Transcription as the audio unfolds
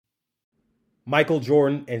Michael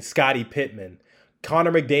Jordan and Scottie Pippen,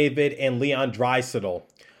 Connor McDavid and Leon Draisaitl,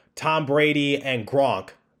 Tom Brady and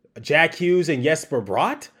Gronk, Jack Hughes and Jesper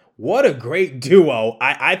Bratt. What a great duo.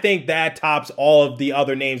 I think that tops all of the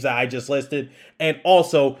other names that I just listed. And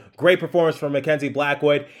also, great performance from Mackenzie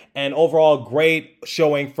Blackwood. And overall, great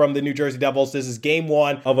showing from the New Jersey Devils. This is game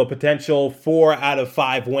one of a potential 4 out of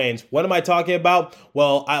 5 wins. What am I talking about?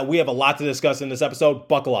 Well, we have a lot to discuss in this episode.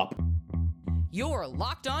 Buckle up. You're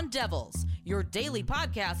Locked On Devils, your daily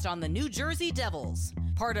podcast on the New Jersey Devils.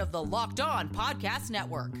 Part of the Locked On Podcast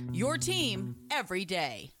Network, your team every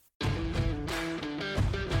day.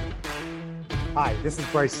 Hi, this is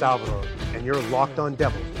Bryce Salvador, and you're Locked On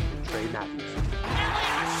Devils with Trey Matthews.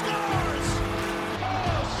 Elliott scores!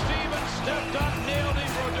 Oh, Stevens stepped up, nailed it.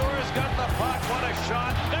 Brodor's got the puck. What a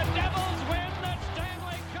shot. The Devils win the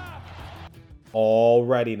Stanley Cup.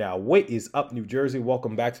 Alrighty now, what is up, New Jersey?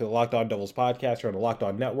 Welcome back to the Locked On Devils podcast here on the Locked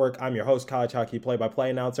On Network. I'm your host, college hockey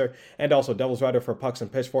play-by-play announcer, and also Devils writer for Pucks and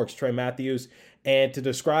Pitchforks, Trey Matthews. And to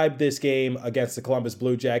describe this game against the Columbus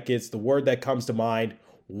Blue Jackets, the word that comes to mind,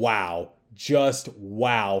 wow. Just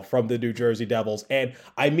wow from the New Jersey Devils. And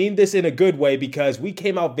I mean this in a good way because we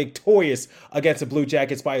came out victorious against the Blue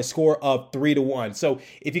Jackets by a score of 3-1. So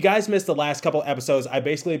if you guys missed the last couple episodes, I've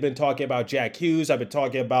basically been talking about Jack Hughes. I've been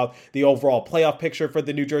talking about the overall playoff picture for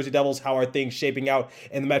the New Jersey Devils. How are things shaping out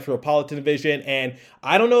in the Metropolitan Division? And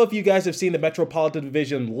I don't know if you guys have seen the Metropolitan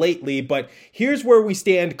Division lately, but here's where we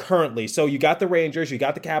stand currently. So you got the Rangers, you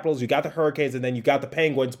got the Capitals, you got the Hurricanes, and then you got the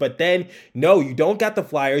Penguins. But then, no, you don't got the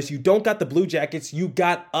Flyers, you don't got the Blue Jackets, you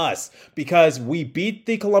got us, because we beat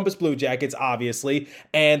the Columbus Blue Jackets, obviously,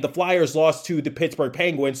 and the Flyers lost to the Pittsburgh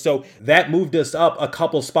Penguins, so that moved us up a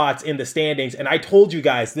couple spots in the standings. And I told you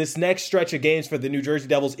guys, this next stretch of games for the New Jersey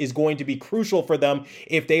Devils is going to be crucial for them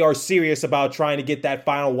if they are serious about trying to get that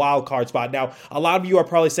final wild card spot. Now, a lot of you are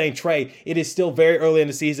probably saying, Trey, it is still very early in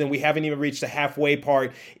the season. We haven't even reached the halfway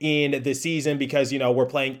part in the season because, we're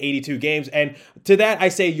playing 82 games. And to that, I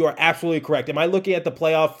say you are absolutely correct. Am I looking at the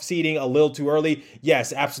playoff seeding a little too early?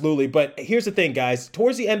 Yes, absolutely. But here's the thing, guys.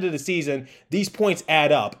 Towards the end of the season, these points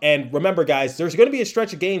add up. And remember, guys, there's going to be a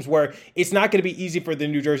stretch of games where it's not going to be easy for the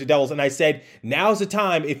New Jersey Devils. And I said, now's the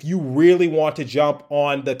time if you really want to jump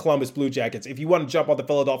on the Columbus Blue Jackets, if you want to jump on the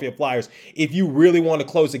Philadelphia Flyers, if you really want to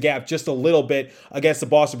close the gap just a little bit against the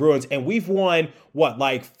Boston Bruins. And we've won,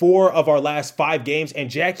 4 of our last 5 games, and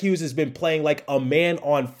Jack Hughes has been playing like a man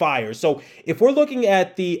on fire. So if we're looking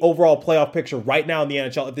at the overall playoff picture right now in the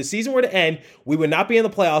NHL, if the season were to end, we would not be in the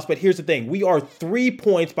playoffs. But here's the thing. We are 3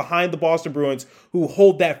 points behind the Boston Bruins, who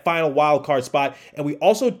hold that final wild card spot. And we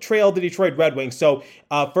also trail the Detroit Red Wings. So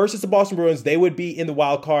first it's the Boston Bruins. They would be in the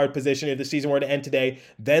wild card position if the season were to end today.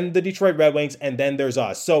 Then the Detroit Red Wings, and then there's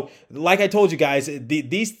us. So like I told you guys,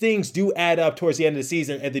 these things do add up towards the end of the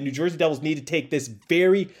season, and the New Jersey Devils need to take this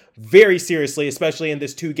very, very seriously, especially in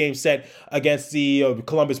this 2-game set against the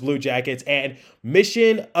Columbus Blue Jackets. And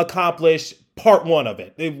mission accomplished. Part 1 of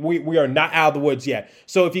it. We are not out of the woods yet.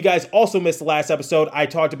 So if you guys also missed the last episode, I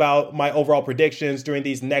talked about my overall predictions during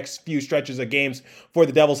these next few stretches of games for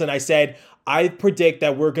the Devils. And I said, I predict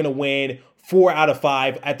that we're going to win 4 out of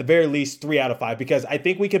 5, at the very least 3 out of 5, because I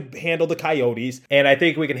think we could handle the Coyotes and I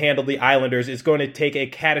think we can handle the Islanders. It's going to take a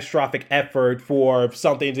catastrophic effort for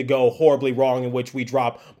something to go horribly wrong in which we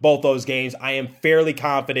drop both those games. I am fairly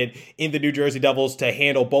confident in the New Jersey Devils to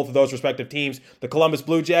handle both of those respective teams. The Columbus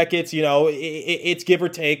Blue Jackets, it's give or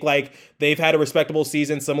take. Like, they've had a respectable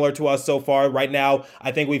season similar to us so far. Right now,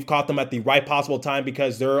 I think we've caught them at the right possible time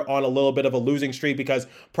because they're on a little bit of a losing streak, because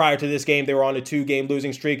prior to this game, they were on a 2-game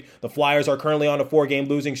losing streak. The Flyers are currently on a 4-game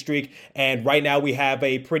losing streak, and right now we have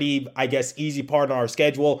a pretty, easy part on our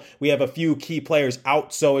schedule. We have a few key players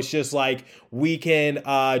out, so it's just like we can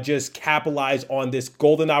just capitalize on this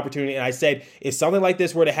golden opportunity. And I said, if something like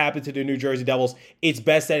this were to happen to the New Jersey Devils, it's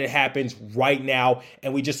best that it happens right now,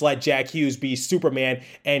 and we just let Jack Hughes be Superman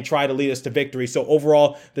and try to lead us to victory. So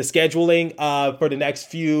overall, the scheduling for the next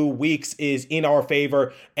few weeks is in our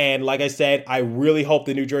favor, and like I said, I really hope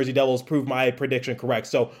the New Jersey Devils prove my prediction correct.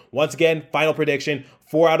 So once again, final prediction,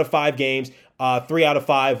 4 out of 5 games. 3 out of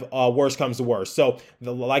 5, worst comes to worst. So,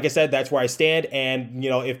 like I said, that's where I stand. And,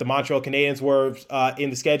 if the Montreal Canadiens were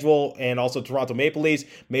in the schedule, and also Toronto Maple Leafs,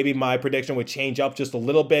 maybe my prediction would change up just a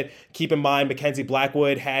little bit. Keep in mind, Mackenzie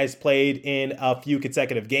Blackwood has played in a few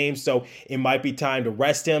consecutive games, so it might be time to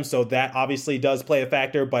rest him. So that obviously does play a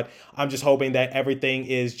factor, but I'm just hoping that everything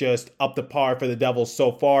is just up to par for the Devils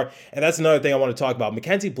so far. And that's another thing I want to talk about.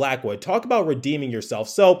 Mackenzie Blackwood, talk about redeeming yourself.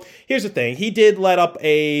 So here's the thing. He did let up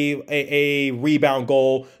a a rebound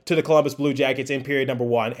goal to the Columbus Blue Jackets in period number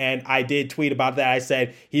 1. And I did tweet about that. I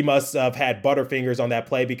said he must have had butterfingers on that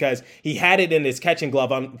play because he had it in his catching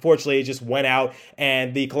glove. Unfortunately, it just went out,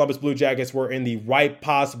 and the Columbus Blue Jackets were in the right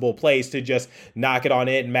possible place to just knock it on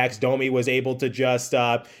in. Max Domi was able to just,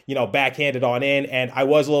 backhand it on in. And I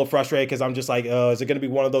was a little frustrated because I'm just like, is it going to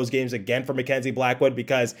be one of those games again for Mackenzie Blackwood?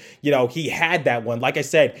 Because, he had that one. Like I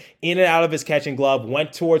said, in and out of his catching glove,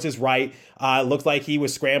 went towards his right. Looked like he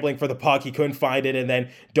was scrambling for the puck. He couldn't find it. And then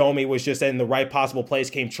Domi was just in the right possible place,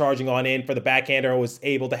 came charging on in for the backhander, was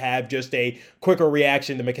able to have just a quicker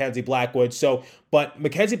reaction to Mackenzie Blackwood. But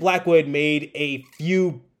Mackenzie Blackwood made a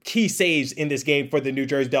few key saves in this game for the New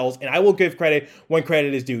Jersey Devils, and I will give credit when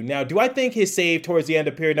credit is due. Now, do I think his save towards the end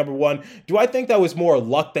of period number 1, do I think that was more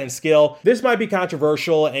luck than skill? This might be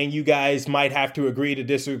controversial, and you guys might have to agree to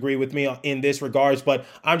disagree with me in this regards, but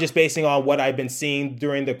I'm just basing on what I've been seeing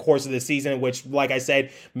during the course of the season, which, like I said,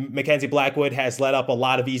 Mackenzie Blackwood has let up a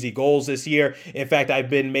lot of easy goals this year. In fact, I've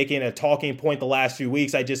been making a talking point the last few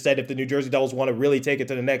weeks. I just said if the New Jersey Devils want to really take it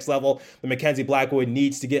to the next level, the Mackenzie Blackwood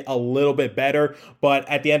needs to get a little bit better, but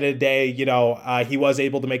at the end of the day, he was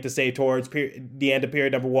able to make the save towards the end of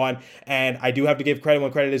period number 1, and I do have to give credit when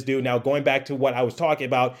credit is due. Now, going back to what I was talking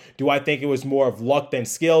about, do I think it was more of luck than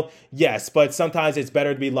skill? Yes, but sometimes it's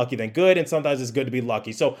better to be lucky than good, and sometimes it's good to be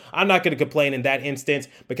lucky. So I'm not going to complain in that instance.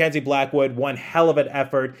 Mackenzie Blackwood, one hell of an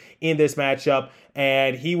effort in this matchup,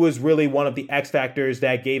 and he was really one of the X factors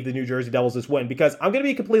that gave the New Jersey Devils this win, because I'm going to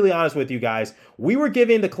be completely honest with you guys. We were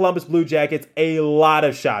giving the Columbus Blue Jackets a lot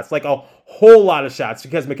of shots, like a whole lot of shots,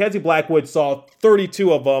 because Mackenzie Blackwood saw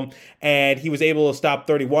 32 of them, and he was able to stop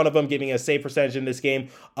 31 of them, giving a save percentage in this game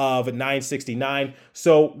of .969.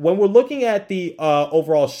 So when we're looking at the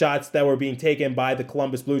overall shots that were being taken by the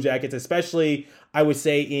Columbus Blue Jackets, especially, I would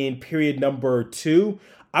say, in period number 2,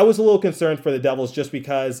 I was a little concerned for the Devils just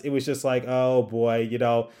because it was just like, oh boy,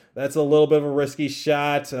 that's a little bit of a risky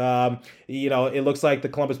shot. It looks like the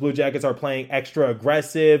Columbus Blue Jackets are playing extra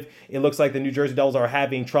aggressive. It looks like the New Jersey Devils are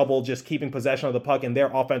having trouble just keeping possession of the puck in their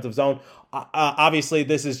offensive zone. Obviously,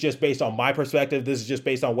 this is just based on my perspective. This is just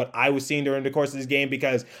based on what I was seeing during the course of this game,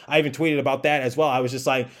 because I even tweeted about that as well. I was just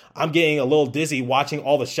like, I'm getting a little dizzy watching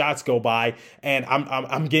all the shots go by, and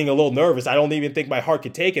I'm getting a little nervous. I don't even think my heart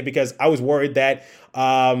could take it, because I was worried that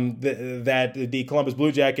that the Columbus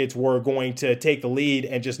Blue Jackets were going to take the lead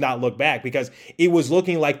and just not look back, because it was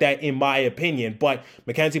looking like that in my opinion. But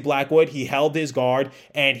Mackenzie Blackwood, he held his guard,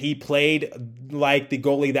 and he played like the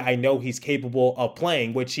goalie that I know he's capable of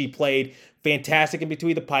playing, which he played fantastic in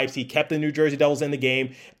between the pipes. He kept the New Jersey Devils in the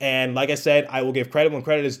game. And like I said, I will give credit when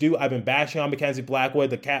credit is due. I've been bashing on Mackenzie Blackwood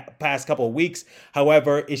the past couple of weeks.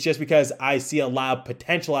 However, it's just because I see a lot of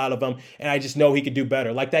potential out of him, and I just know he could do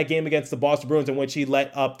better. Like that game against the Boston Bruins in which he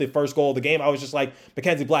let up the first goal of the game, I was just like,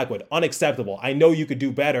 Mackenzie Blackwood, unacceptable. I know you could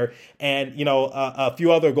do better. And, a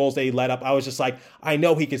few other goals that he let up, I was just like, I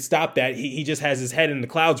know he could stop that. He just has his head in the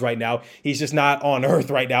clouds right now. He's just not on earth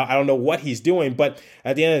right now. I don't know what he's doing. But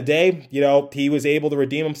at the end of the day, he was able to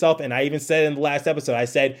redeem himself. And I even said in the last episode, I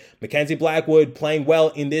said, Mackenzie Blackwood playing well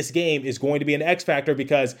in this game is going to be an X factor,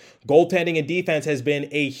 because goaltending and defense has been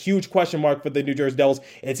a huge question mark for the New Jersey Devils.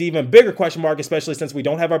 It's even bigger question mark, especially since we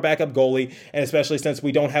don't have our backup goalie, and especially since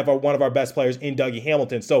we don't have one of our best players in Dougie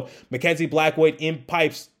Hamilton. So Mackenzie Blackwood in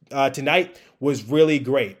pipes tonight was really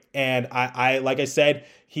great. And I like I said,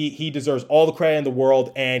 he deserves all the credit in the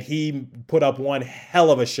world, and he put up one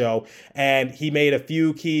hell of a show, and he made a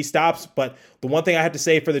few key stops. But the one thing I have to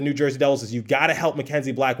say for the New Jersey Devils is you got to help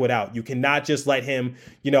Mackenzie Blackwood out. You cannot just let him,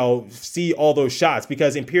 see all those shots,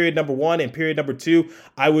 because in period number 1 and period number 2,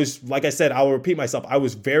 I was, like I said, I will repeat myself, I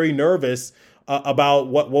was very nervous about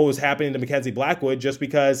what was happening to Mackenzie Blackwood, just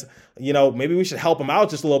because, maybe we should help him out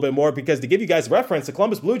just a little bit more, because to give you guys reference, the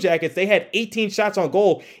Columbus Blue Jackets, they had 18 shots on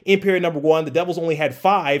goal in period number 1. The Devils only had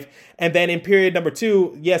 5. And then in period number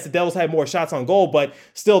 2, yes, the Devils had more shots on goal, but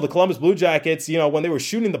still the Columbus Blue Jackets, when they were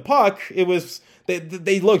shooting the puck, it was,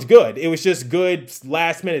 they looked good. It was just good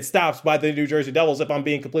last-minute stops by the New Jersey Devils, if I'm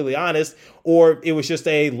being completely honest, or it was just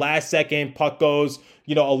a last-second puck goes,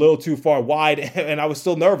 a little too far wide, and I was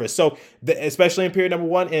still nervous. So especially in period number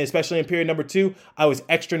 1 and especially in period number 2, I was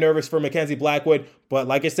extra nervous for Mackenzie Blackwood. But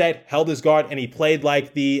like I said, held his guard, and he played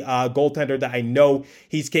like the goaltender that I know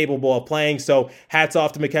he's capable of playing. So hats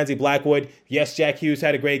off to Mackenzie Blackwood. Yes, Jack Hughes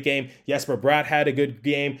had a great game. Jesper Bratt had a good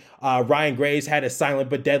game. Ryan Graves had a silent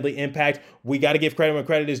but deadly impact. We got to give credit when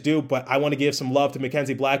credit is due, but I want to give some love to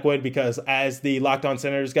Mackenzie Blackwood, because as the Locked On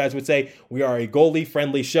Senators guys would say, we are a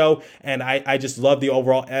goalie-friendly show, and I just love the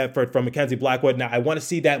overall effort from Mackenzie Blackwood. Now, I want to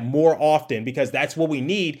see that more often because that's what we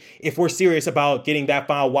need if we're serious about getting that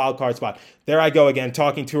final wild card spot. There I go again,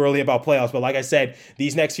 talking too early about playoffs. But like I said,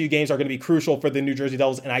 these next few games are going to be crucial for the New Jersey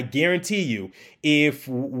Devils. And I guarantee you, if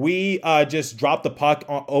we just drop the puck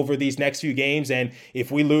over these next few games, and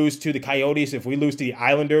if we lose to the Coyotes, if we lose to the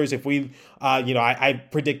Islanders, if we, I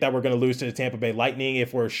predict that we're going to lose to the Tampa Bay Lightning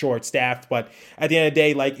if we're short-staffed. But at the end of the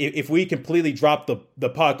day, like if we completely drop the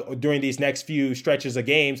puck during these next few stretches of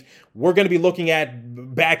games, we're going to be looking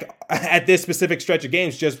back at this specific stretch of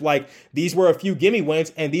games just like these were a few gimme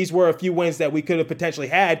wins, and these were a few wins that we could have potentially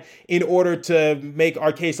had in order to make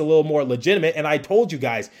our case a little more legitimate. And I told you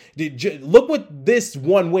guys, look what this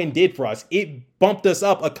one win did for us. It bumped us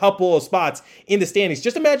up a couple of spots in the standings.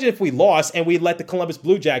 Just imagine if we lost and we let the Columbus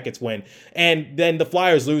Blue Jackets win and then the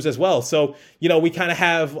Flyers lose as well. So, we kind of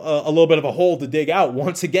have a little bit of a hole to dig out.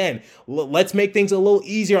 Once again, let's make things a little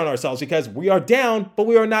easier on ourselves because we are down, but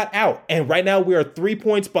we are not out. And right now we are 3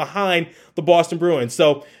 points behind the Boston Bruins.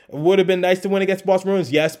 So it would have been nice to win against Boston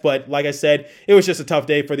Bruins, yes, but like I said, it was just a tough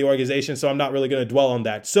day for the organization, so I'm not really going to dwell on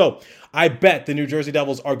that. So I bet the New Jersey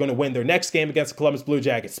Devils are going to win their next game against the Columbus Blue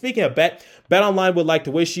Jackets. Speaking of BetOnline would like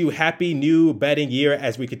to wish you happy new betting year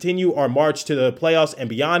as we continue our march to the playoffs and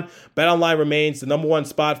beyond. BetOnline remains the number one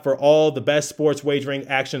spot for all the best sports wagering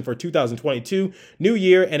action for 2022, new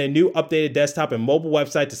year, and a new updated desktop and mobile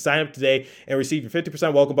website to sign up today and receive your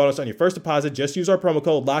 50% welcome bonus on your first deposit. Just use our promo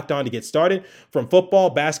code LOCKEDON to get started. From football,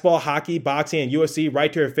 basketball, hockey, boxing, and UFC,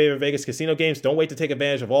 right to your favorite Vegas casino games. Don't wait to take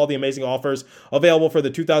advantage of all the amazing offers available for the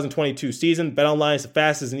 2022 season. BetOnline is the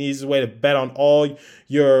fastest and easiest way to bet on all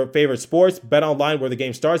your favorite sports. BetOnline, where the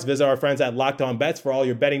game starts. Visit our friends at Locked On Bets for all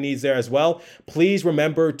your betting needs there as well. Please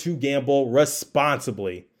remember to gamble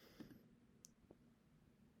responsibly.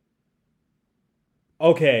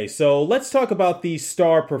 Okay, so let's talk about the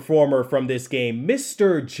star performer from this game,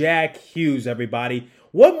 Mr. Jack Hughes, everybody.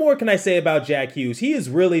 What more can I say about Jack Hughes? He is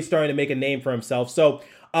really starting to make a name for himself. So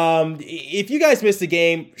if you guys missed the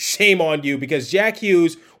game, shame on you because Jack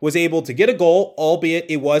Hughes was able to get a goal, albeit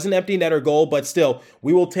it was an empty netter goal, but still,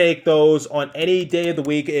 we will take those on any day of the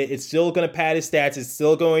week. It's still going to pad his stats. It's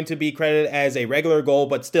still going to be credited as a regular goal,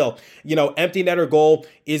 but still, empty netter goal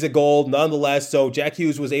is a goal nonetheless. So Jack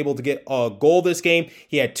Hughes was able to get a goal this game.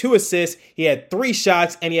 He had 2 assists, he had 3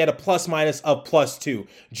 shots, and he had a plus-minus of +2.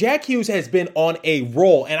 Jack Hughes has been on a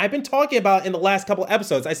roll, and I've been talking about in the last couple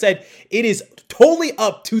episodes. I said it is totally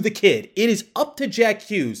up to the kid. It is up to Jack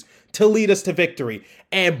Hughes to lead us to victory.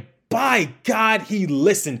 And by God, he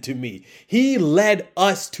listened to me. He led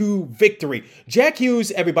us to victory. Jack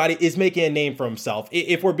Hughes, everybody, is making a name for himself,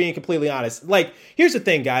 if we're being completely honest. Like, here's the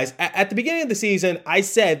thing, guys. At the beginning of the season, I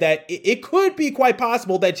said that it could be quite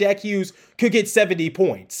possible that Jack Hughes could get 70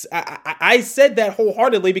 points. I said that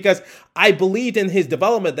wholeheartedly because I believed in his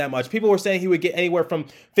development that much. People were saying he would get anywhere from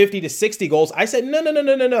 50 to 60 goals. I said,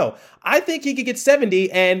 no. I think he could get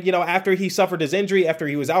 70. And, after he suffered his injury, after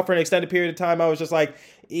he was out for an extended period of time, I was just like,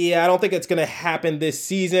 yeah, I don't think it's going to happen this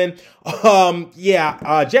season.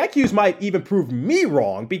 Jack Hughes might even prove me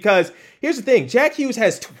wrong because here's the thing. Jack Hughes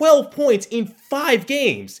has 12 points in 5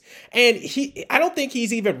 games, and I don't think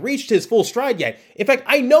he's even reached his full stride yet. In fact,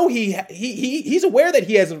 I know he's aware that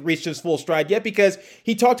he hasn't reached his full stride yet because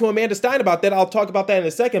he talked to Amanda Stein about that. I'll talk about that in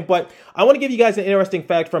a second, but I want to give you guys an interesting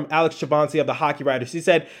fact from Alex Chabancy of the Hockey Writers. He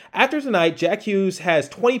said, after tonight, Jack Hughes has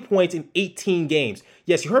 20 points in 18 games.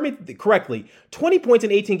 Yes, you heard me correctly. 20 points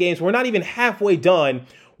in 18 games. We're not even halfway done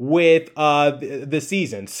with the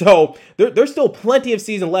season. So there's still plenty of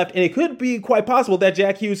season left, and it could be quite possible that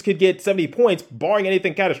Jack Hughes could get 70 points, barring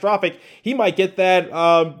anything catastrophic. He might get that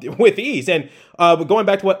with ease. And going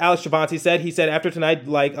back to what Alex Chabancy said, he said after tonight,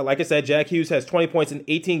 like I said, Jack Hughes has 20 points in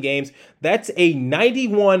 18 games. That's a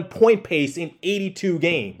 91 point pace in 82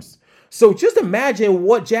 games. So just imagine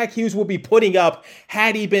what Jack Hughes would be putting up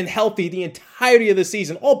had he been healthy the entirety of the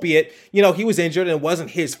season, albeit, he was injured and it wasn't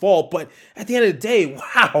his fault. But at the end of the day,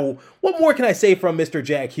 wow, what more can I say from Mr.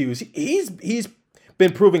 Jack Hughes? He's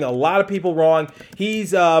been proving a lot of people wrong.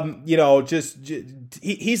 He's,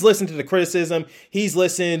 he's listened to the criticism. He's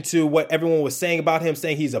listened to what everyone was saying about him,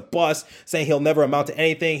 saying he's a bust, saying he'll never amount to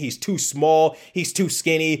anything. He's too small. He's too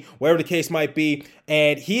skinny, whatever the case might be.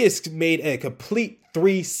 And he has made a complete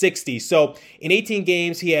 .360. So in 18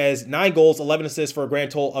 games, he has 9 goals, 11 assists for a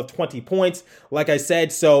grand total of 20 points. Like I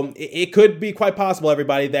said, so it could be quite possible,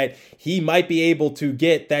 everybody, that he might be able to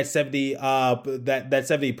get that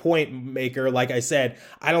 70 point maker. Like I said,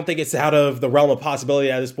 I don't think it's out of the realm of possibility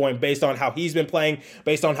at this point, based on how he's been playing,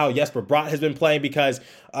 based on how Jesper Bratt has been playing, because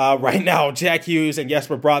right now Jack Hughes and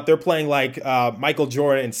Jesper Bratt, they're playing like Michael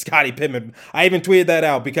Jordan and Scottie Pippen. I even tweeted that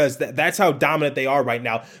out because that's how dominant they are right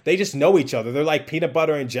now. They just know each other. They're like peanut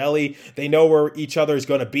butter and jelly. They know where each other is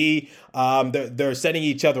going to be. They're setting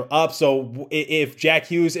each other up. So if Jack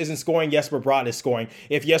Hughes isn't scoring, Jesper Bratt is scoring.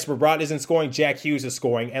 If Jesper Bratt isn't scoring, Jack Hughes is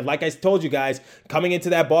scoring. And like I told you guys, coming into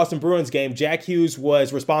that Boston Bruins game, Jack Hughes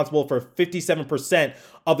was responsible for 57%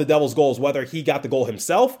 of the Devils' goals, whether he got the goal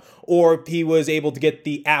himself or he was able to get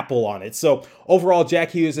the apple on it. So overall,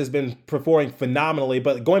 Jack Hughes has been performing phenomenally.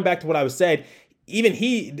 But going back to what I was said, even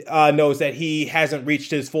he knows that he hasn't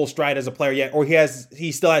reached his full stride as a player yet, or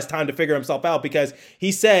he still has time to figure himself out, because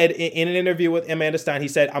he said in an interview with Amanda Stein, he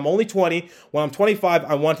said, "I'm only 20. When I'm 25,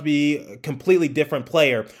 I want to be a completely different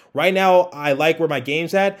player. Right now, I like where my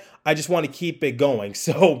game's at. I just want to keep it going."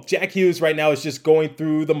 So Jack Hughes right now is just going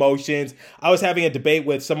through the motions. I was having a debate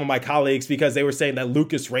with some of my colleagues because they were saying that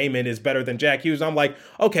Lucas Raymond is better than Jack Hughes. I'm like,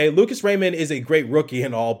 okay, Lucas Raymond is a great rookie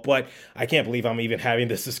and all, but I can't believe I'm even having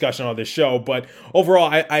this discussion on this show. But overall,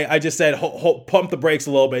 I just said, pump the brakes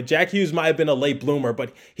a little bit. Jack Hughes might have been a late bloomer,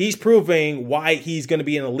 but he's proving why he's going to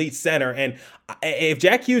be an elite center. And if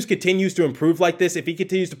Jack Hughes continues to improve like this, if he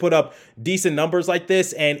continues to put up decent numbers like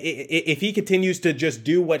this, and if he continues to just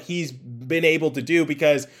do what he's been able to do,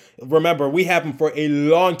 because remember, we have him for a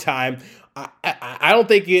long time, I don't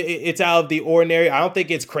think it's out of the ordinary. I don't think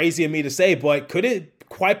it's crazy of me to say, but could it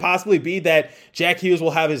quite possibly be that Jack Hughes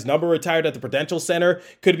will have his number retired at the Prudential Center?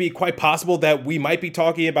 Could it be quite possible that we might be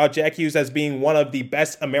talking about Jack Hughes as being one of the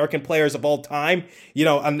best American players of all time? You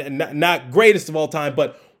know, not greatest of all time,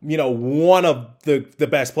 but one of the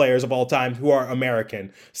best players of all time who are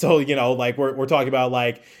American. So, like we're talking about,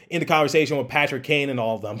 like, in the conversation with Patrick Kane and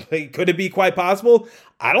all of them. Could it be quite possible?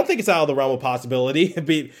 I don't think it's out of the realm of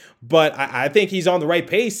possibility, but I think he's on the right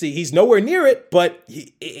pace. He's nowhere near it, but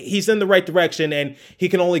he's in the right direction, and he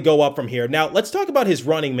can only go up from here. Now, let's talk about his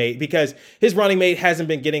running mate, because his running mate hasn't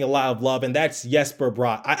been getting a lot of love, and that's Jesper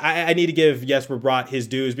Bratt. I need to give Jesper Bratt his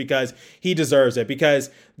dues, because he deserves it,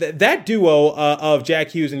 because that duo of Jack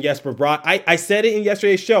Hughes and Jesper Bratt, I said it in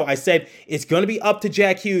yesterday's show. I said it's going to be up to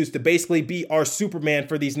Jack Hughes to basically be our Superman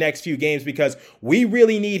for these next few games, because we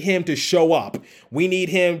really need him to show up. We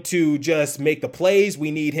need him to just make the plays.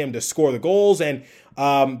 We need him to score the goals. And,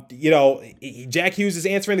 Jack Hughes is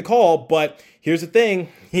answering the call. But here's the thing.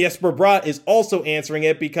 Jesper Bratt is also answering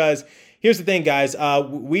it, because here's the thing, guys.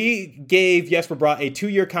 We gave Jesper Bratt a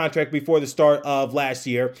 2-year contract before the start of last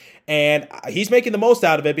year, and he's making the most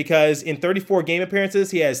out of it, because in 34 game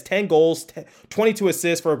appearances, he has 10 goals, 22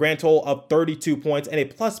 assists for a grand total of 32 points, and a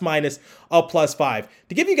plus-minus of +5.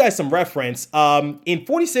 To give you guys some reference, in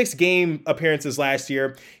 46 game appearances last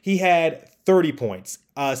year, he had 30 points,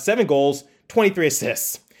 7 goals, 23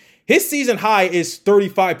 assists. His season high is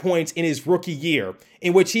 35 points in his rookie year,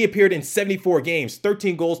 in which he appeared in 74 games,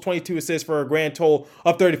 13 goals, 22 assists for a grand total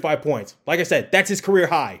of 35 points. Like I said, that's his career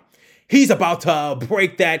high. He's about to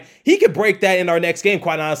break that. He could break that in our next game,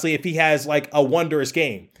 quite honestly, if he has like a wondrous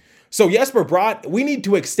game. So Jesper Bratt, we need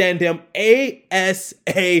to extend him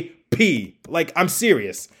ASAP. Like, I'm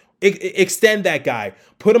serious. Extend that guy.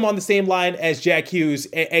 Put him on the same line as Jack Hughes,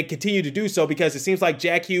 and continue to do so, because it seems like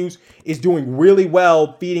Jack Hughes is doing really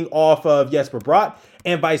well feeding off of Jesper Bratt,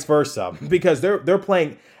 and vice versa, because they're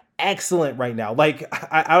playing excellent right now. Like,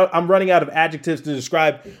 I'm running out of adjectives to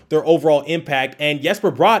describe their overall impact, and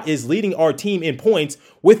Jesper Bratt is leading our team in points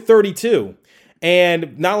with 32.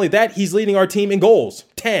 And not only that, he's leading our team in goals,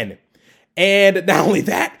 10. And not only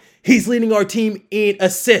that, he's leading our team in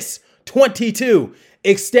assists, 22.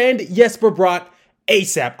 Extend Jesper Bratt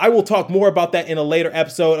ASAP. I will talk more about that in a later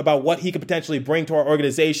episode, about what he could potentially bring to our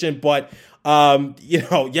organization. But,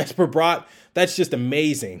 Jesper Bratt, that's just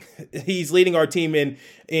amazing. He's leading our team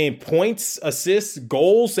in points, assists,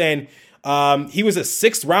 goals, and he was a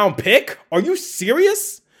 6th round pick. Are you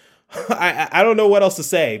serious? I don't know what else to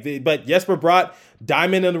say, but Jesper Bratt,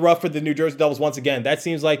 diamond in the rough for the New Jersey Devils once again. That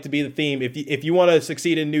seems like to be the theme. If you want to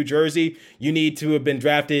succeed in New Jersey, you need to have been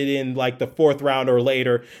drafted in like the 4th round or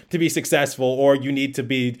later to be successful, or you need to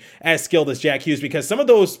be as skilled as Jack Hughes, because some of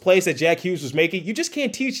those plays that Jack Hughes was making, you just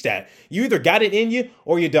can't teach that. You either got it in you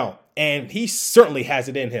or you don't. And he certainly has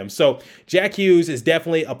it in him. So Jack Hughes is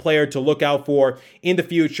definitely a player to look out for in the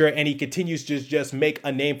future, and he continues to just make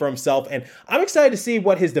a name for himself. And I'm excited to see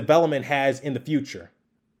what his development has in the future.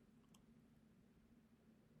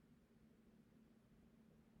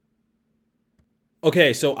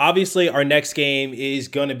 Okay, so obviously our next game is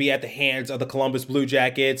going to be at the hands of the Columbus Blue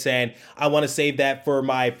Jackets, and I want to save that for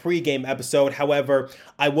my pregame episode. However,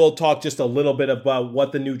 I will talk just a little bit about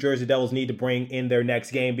what the New Jersey Devils need to bring in their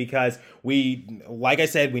next game, because like I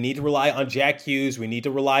said, we need to rely on Jack Hughes. We need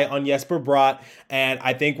to rely on Jesper Bratt, and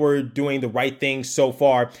I think we're doing the right thing so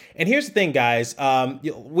far. And here's the thing, guys.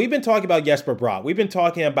 We've been talking about Jesper Bratt. We've been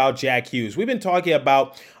talking about Jack Hughes. We've been talking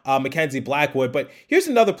about Mackenzie Blackwood, but here's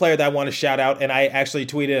another player that I want to shout out, and I actually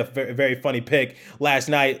tweeted a very, very funny pic last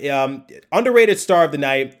night. Underrated star of the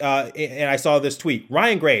night, and I saw this tweet.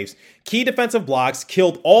 Ryan Graves, key defensive blocks,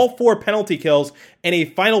 killed all 4 penalty kills, and a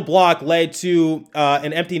final block led to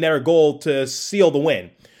an empty netter goal to seal the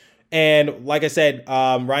win. And like I said,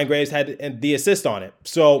 Ryan Graves had the assist on it.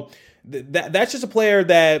 So that's just a player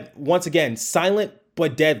that, once again, silent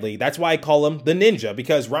but deadly. That's why I call him the Ninja,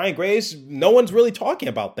 because Ryan Graves, no one's really talking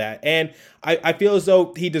about that. And I feel as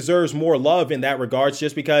though he deserves more love in that regards,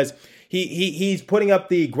 just because he's putting up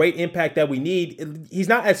the great impact that we need. He's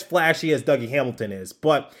not as flashy as Dougie Hamilton is,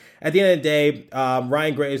 but at the end of the day,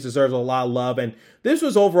 Ryan Graves deserves a lot of love. And this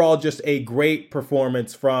was overall just a great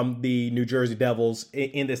performance from the New Jersey Devils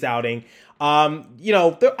in this outing.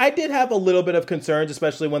 I did have a little bit of concerns,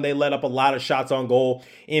 especially when they let up a lot of shots on goal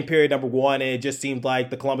in period number 1. And it just seemed like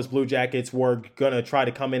the Columbus Blue Jackets were going to try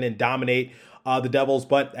to come in and dominate the Devils.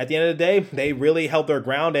 But at the end of the day, they really held their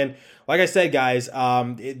ground. And like I said, guys,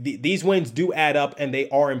 these wins do add up and they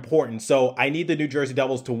are important. So I need the New Jersey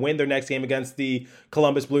Devils to win their next game against the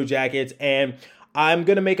Columbus Blue Jackets. And I'm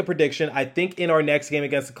going to make a prediction. I think in our next game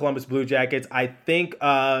against the Columbus Blue Jackets, I think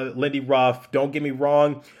Lindy Ruff, don't get me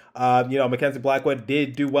wrong, Mackenzie Blackwood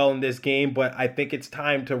did do well in this game, but I think it's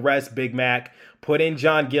time to rest Big Mac, put in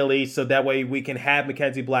John Gillies, so that way we can have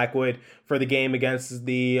Mackenzie Blackwood for the game against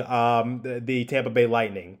the Tampa Bay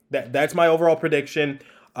Lightning. That's my overall prediction.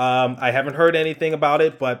 I haven't heard anything about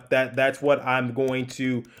it, but that's what I'm going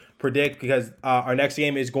to predict, because our next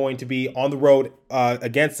game is going to be on the road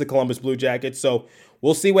against the Columbus Blue Jackets. So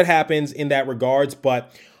we'll see what happens in that regards,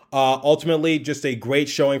 but ultimately, just a great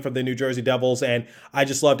showing from the New Jersey Devils, and I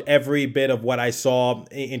just loved every bit of what I saw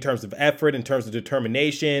in terms of effort, in terms of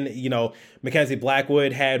determination. Mackenzie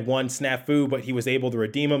Blackwood had one snafu, but he was able to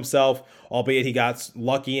redeem himself, albeit he got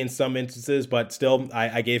lucky in some instances, but still,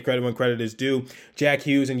 I gave credit when credit is due. Jack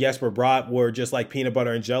Hughes and Jesper Bratt were just like peanut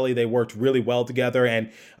butter and jelly. They worked really well together, and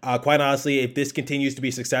quite honestly, if this continues to be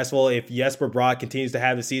successful, if Jesper Bratt continues to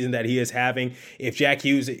have the season that he is having, if Jack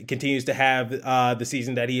Hughes continues to have the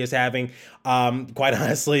season that he is having, quite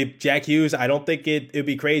honestly, Jack Hughes, I don't think it'd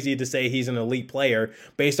be crazy to say he's an elite player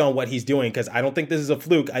based on what he's doing, because I don't think this is a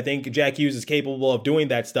fluke. I think Jack Hughes is capable of doing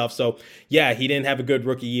that stuff. So yeah, he didn't have a good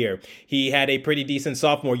rookie year. He had a pretty decent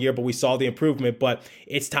sophomore year, but we saw the improvement. But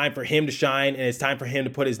it's time for him to shine, and it's time for him to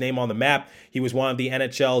put his name on the map. He was one of the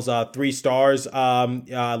NHL's 3 stars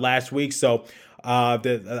last week. So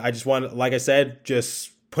I just want, like I said,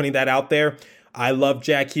 just putting that out there. I loved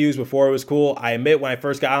Jack Hughes before it was cool. I admit when I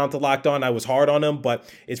first got onto Locked On, I was hard on him, but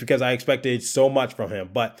it's because I expected so much from him.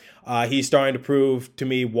 But he's starting to prove to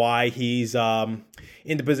me why he's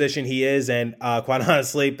in the position he is. And quite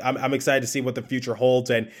honestly, I'm excited to see what the future holds.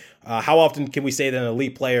 And how often can we say that an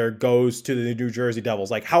elite player goes to the New Jersey Devils?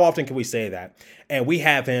 Like, how often can we say that? And we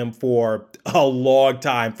have him for a long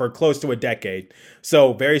time, for close to a decade.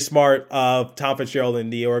 So very smart of Tom Fitzgerald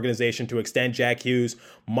and the organization to extend Jack Hughes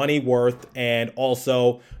money worth and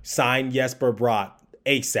also sign Jesper Bratt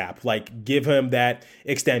ASAP. Like, give him that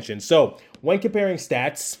extension. So when comparing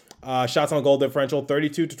stats, shots on goal differential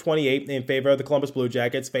 32-28 in favor of the Columbus Blue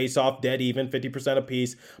Jackets. Face off dead even, 50%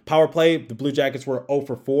 apiece. Power play, the Blue Jackets were 0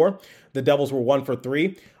 for 4. The Devils were 1 for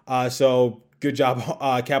 3. So good job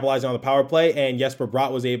capitalizing on the power play, and Jesper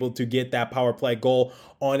Bratt was able to get that power play goal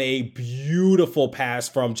on a beautiful pass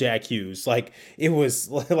from Jack Hughes. Like, it was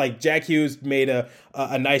like Jack Hughes made a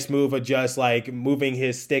nice move of just like moving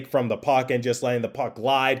his stick from the puck and just letting the puck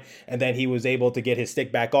glide, and then he was able to get his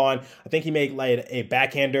stick back on. I think he made like a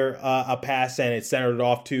backhander a pass, and it centered it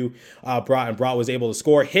off to Bratt, and Bratt was able to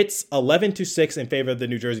score. Hits 11-6 in favor of the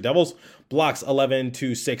New Jersey Devils. Blocks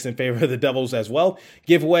 11-6 in favor of the Devils as well.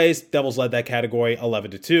 Giveaways, Devils led that category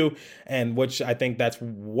 11-2, and which I think that's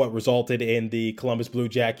what resulted in the Columbus Blue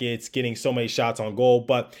Jackets getting so many shots on goal.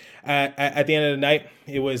 But at the end of the night,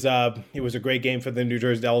 it was a great game for the New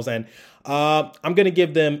Jersey Devils, and I'm gonna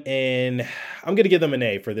give them an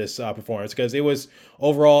A for this performance because it was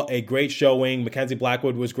overall a great showing. Mackenzie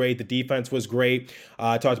Blackwood was great. The defense was great.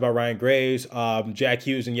 I talked about Ryan Graves, Jack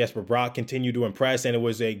Hughes, and Jesper Brock continue to impress, and it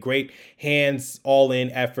was a great hands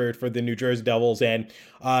all-in effort for the New Jersey Devils. And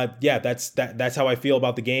that's how I feel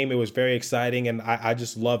about the game. It was very exciting, and I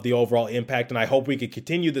just love the overall impact. And I hope we could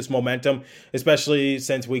continue this momentum, especially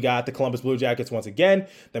since we got the Columbus Blue Jackets once again.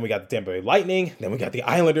 Then we got the Tampa Bay Lightning. Then we got the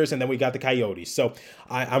Islanders, and then we got the Coyotes. So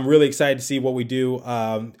I'm really excited to see what we do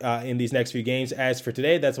in these next few games. As for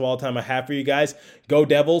today, that's all the time I have for you guys. Go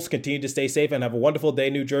Devils. Continue to stay safe and have a wonderful day,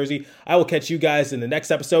 New Jersey. I will catch you guys in the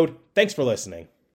next episode. Thanks for listening.